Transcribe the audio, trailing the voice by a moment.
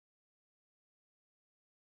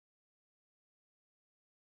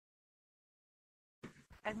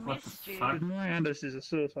I What the missed you. fuck? My Anders is a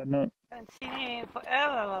suicide note. I haven't seen you in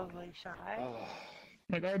forever, lovely Shai.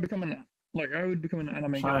 Like I would become an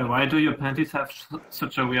anime Shai, guy. why do your panties have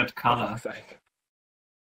such a weird color?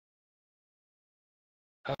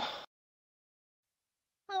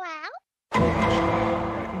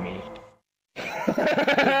 Me.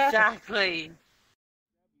 Exactly.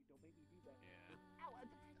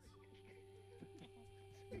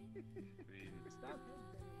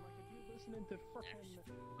 Listening to fucking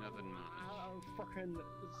Nothing much. fucking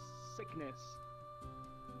sickness.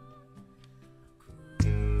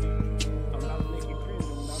 I'm about to make you cringe.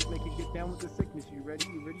 I'm about to make you get down with the sickness. You ready?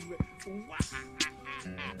 You ready?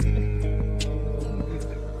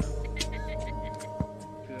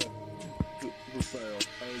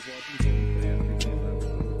 I was watching something today after Shai.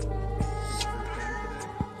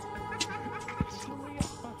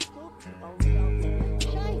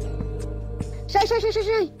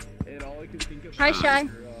 and all I could think of Hi, Shai.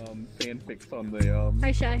 fanfics on the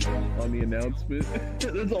Hi, Shai. on the announcement.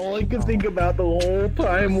 That's all I could think about the whole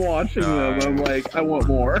time watching them. I'm like, I want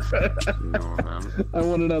more. I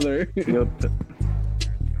want another.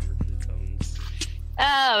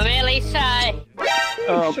 Oh, really, Shai?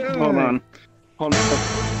 Oh, hold on.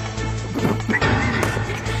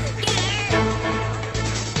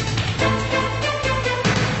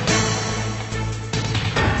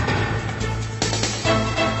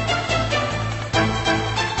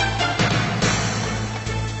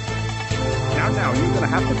 Now, you're gonna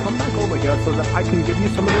have to come back over here so that I can give you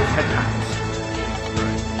some of those headpats.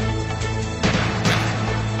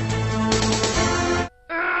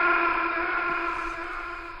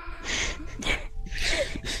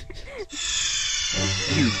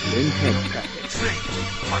 You've been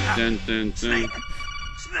headpatted. Dun, dun, dun.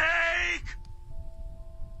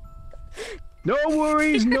 No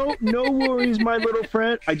worries, no worries, my little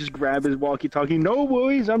friend. I just grab his walkie-talkie. No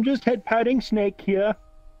worries, I'm just head patting Snake here.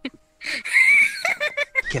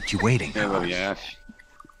 Kept you waiting. Hello, yeah.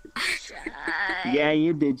 Yeah,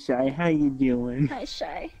 you did, Shai. How you doing? Hi,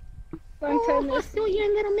 Shai. Long time no see.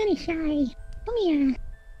 You're a little mini Shai. Come here.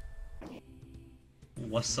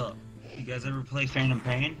 What's up? You guys ever play Phantom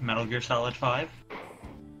Pain? Metal Gear Solid 5?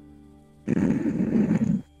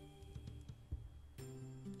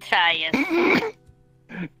 Shai is.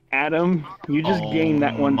 Adam, you just gained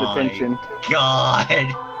that one's attention. God!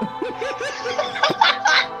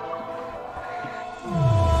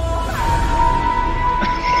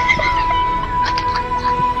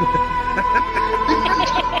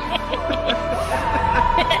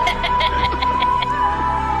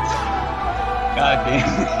 God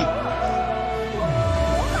damn.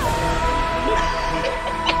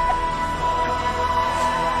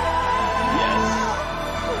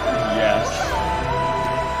 Yes.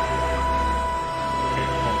 Okay,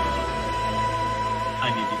 hold on. I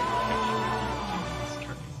need you to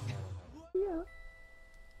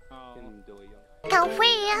catch Go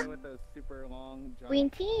where? With a super long jump.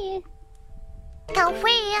 Winty. Go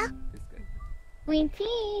where?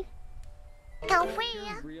 Winty. Go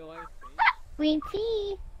where? Real life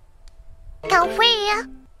Winty. Go where?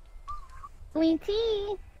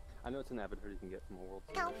 Winty. I know it's an avid herd you can get from a world.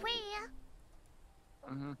 Go where?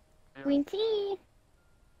 Uh-huh. Winty.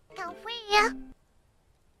 Go where?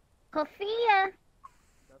 Sophia.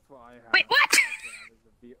 That's why I have. Wait, what?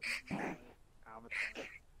 Avatar.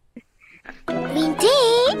 Winty.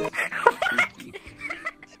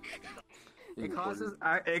 It costs.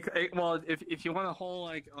 Well, if you want a whole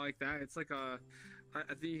like that, it's like a. I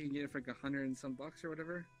think you can get it for like $100 and some bucks or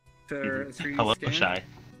whatever. For a 3D Hello, scan Shai.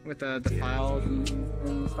 with the files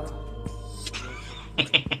and stuff.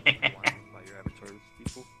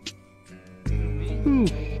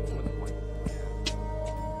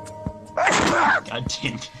 God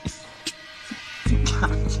damn it.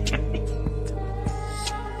 God damn it.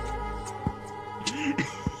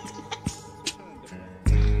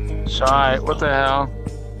 Shai, what the hell?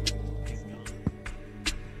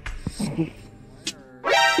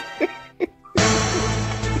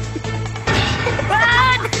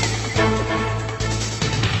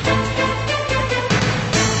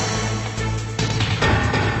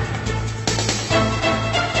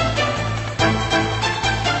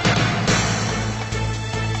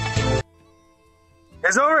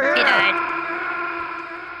 It's over here!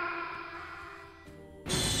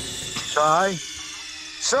 Shai?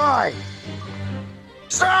 Shai!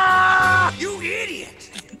 Shai! You idiot!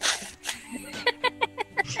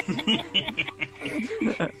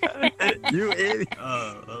 You idiot!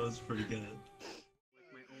 Oh, that was pretty good.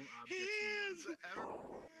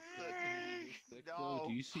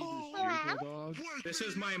 Do you see this gentle dog? This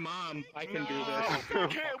is my mom. I can do this.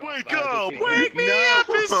 Can't wake up! Wake me up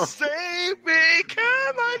and save me!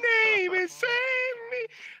 Come my name and save me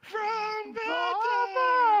from the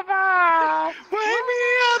dark! Wake me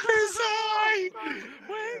up inside!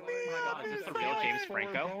 Wake me up Is this the real James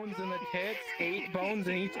Franco? 4 bones in the tits, 8 bones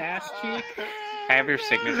in each ass cheek. I have your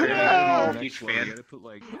signature. No. Each fan. You gotta put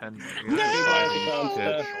like 10.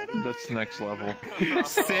 No. That's next level.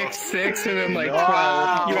 6, and then like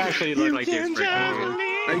 12. You actually look like James Franco.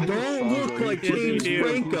 I don't look like James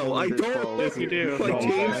Franco. I don't look like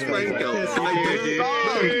James Franco.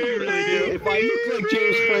 If I looked like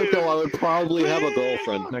James Franco, I would probably have a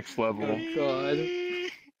girlfriend. Next level. God.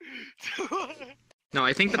 No,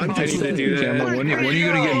 I think the I'm potential to do that. When are you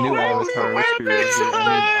gonna get new avatars for your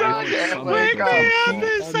Wake up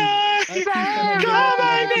inside! Call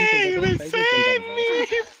my name and save me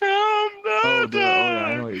from the dark!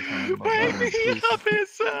 I know what you're talking about. Wake me up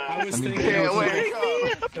inside! I was thinking Can't wake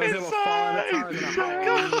up There was a fall inside! avatar and a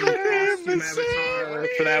Call Halloween my name and costume avatar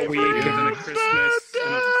save for that me week, and then a from Christmas the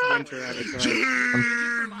and a winter avatar.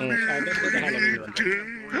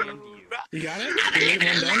 You got it? You need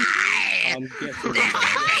one done?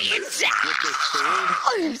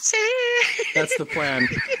 That's the plan.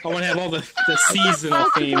 I want to have all the seasonal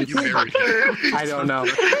themes. I don't know.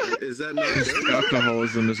 Is that not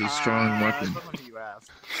Alcoholism is a strong weapon.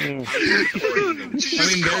 I mean,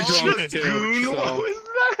 they're drunk too. So.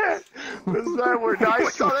 Was that where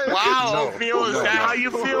dice started? Wow, Phil, is that how you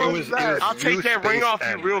feel? I'll take that ring off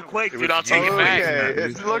you real quick, dude. I'll take it back.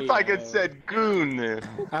 It looked like it said goon.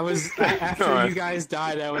 I was, after you guys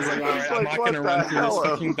died, I was like, alright, I'm not gonna run through this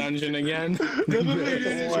fucking dungeon again. Never made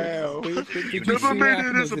it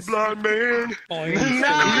as a blind man.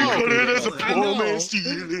 Never put it as a poor man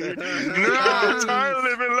stealing. I'm tired of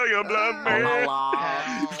living like a blind man.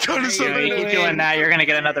 You keep doing that, you're gonna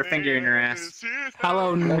get another finger in your ass.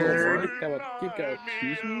 Hello, nerd.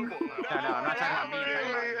 Excuse me? No, I'm not talking about me.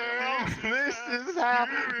 This is how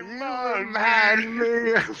you remind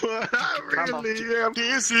me of what I really am.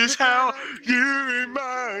 This is how you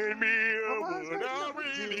remind me of what I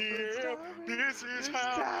really am. This is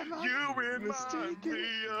how you remind me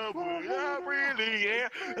of what I really am.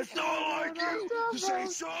 It's not like you to say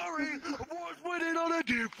sorry. I was winning on a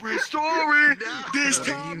different story. This What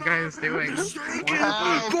are you guys doing?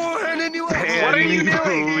 what are you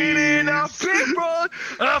doing? Eating a big run,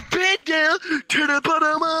 a big down to the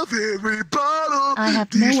bottom of every bottle. I have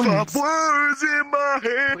These no 5 words in my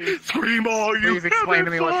head. Scream all you Please explain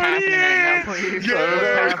to me what's happening right now, please.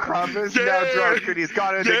 Yeah, Crumpus now drunk and he's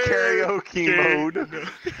got into karaoke mode.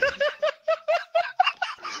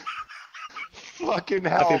 Fucking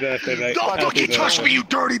hell. Happy birthday, mate. Don't Happy fucking touch birthday. me, you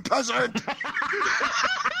dirty peasant!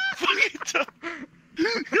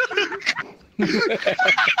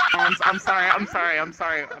 I'm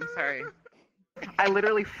sorry. I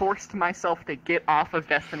literally forced myself to get off of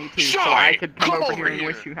Destiny 2 so I could come over here and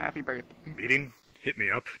wish you happy birthday. Meeting? Hit me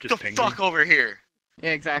up. Just The fuck over here.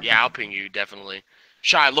 Yeah, exactly. Yeah, I'll ping you, definitely.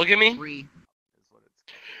 Shai, look at me.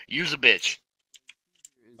 Use a bitch.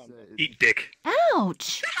 Eat dick.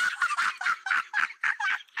 Ouch!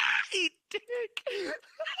 Eat dick.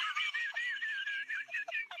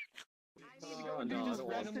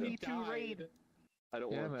 Destiny 2 raid. I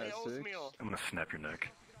don't want that. I'm gonna snap your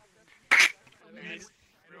neck.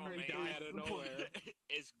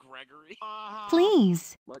 Is Gregory?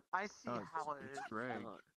 Please. I see how it is. Your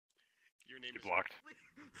name You blocked.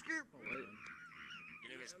 Your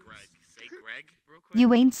name is Greg. Say Greg real quick.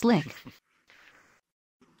 You ain't slick.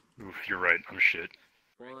 Oof, you're right. I'm shit.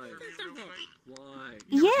 Why? Why?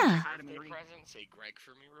 Yeah. Say present. Say Greg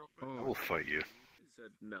for me real quick. I will fight you. He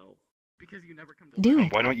said no. Because you never come to Do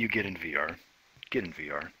it. Why don't you get in VR? Get in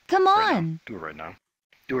VR. Come Right on. now. Do it right now.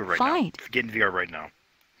 Do it right Fight. now. Get in VR right now.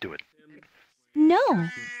 Do it. No.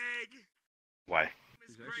 Why?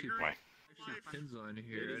 There's actually Why? pins on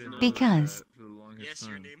here. I didn't know Because. that for the longest Yes, time.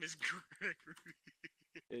 your name is Gregory.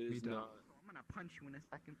 It is not. I'm gonna punch you in a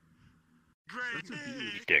second.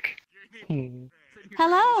 Eat dick.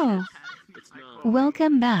 Hello. It's not.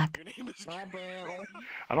 Welcome back. Your name is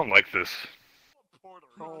I don't like this.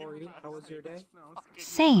 How was your day?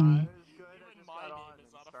 Same.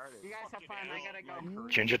 You guys have fun. I gotta go.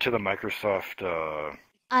 Change it to the Microsoft,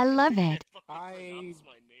 I love it.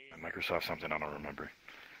 Microsoft something, I don't remember.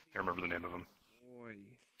 I remember the name of him.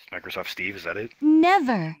 Microsoft Steve, is that it?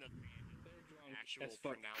 Never.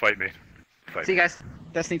 Fight me. Fight See me. you guys.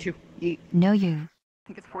 Destiny 2. Eat. No you.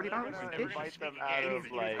 He gets $40. Invite them out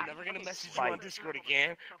of like. We're never gonna message you on Discord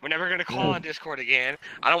again. We're never gonna call on Discord again.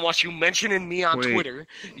 I don't want you mentioning me on Twitter.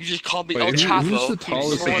 You just called me El Chapo. Who's the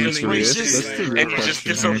tallest You answer to this? That's the real and you just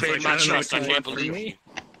question. disobeyed my trust. I can't believe you.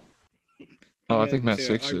 Oh, I think Matt I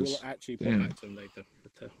Six will is. actually put Damn. back to him later.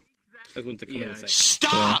 I was going to come in a second.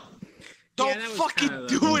 Stop! Don't fucking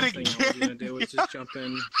do it again! Just jump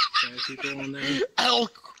in, people on there. El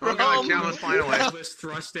Crumb! Was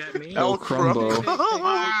thrust at me. El Crumbo.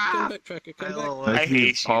 Come back, Tracker, come back. I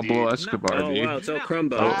hate Pablo Escobar, Oh dude. wow, it's El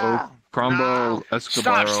Crumbo. Crumbo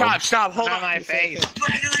Escobar. Stop! Hold on. my face.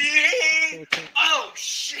 Gregory! Oh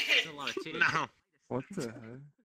shit! No. What the heck?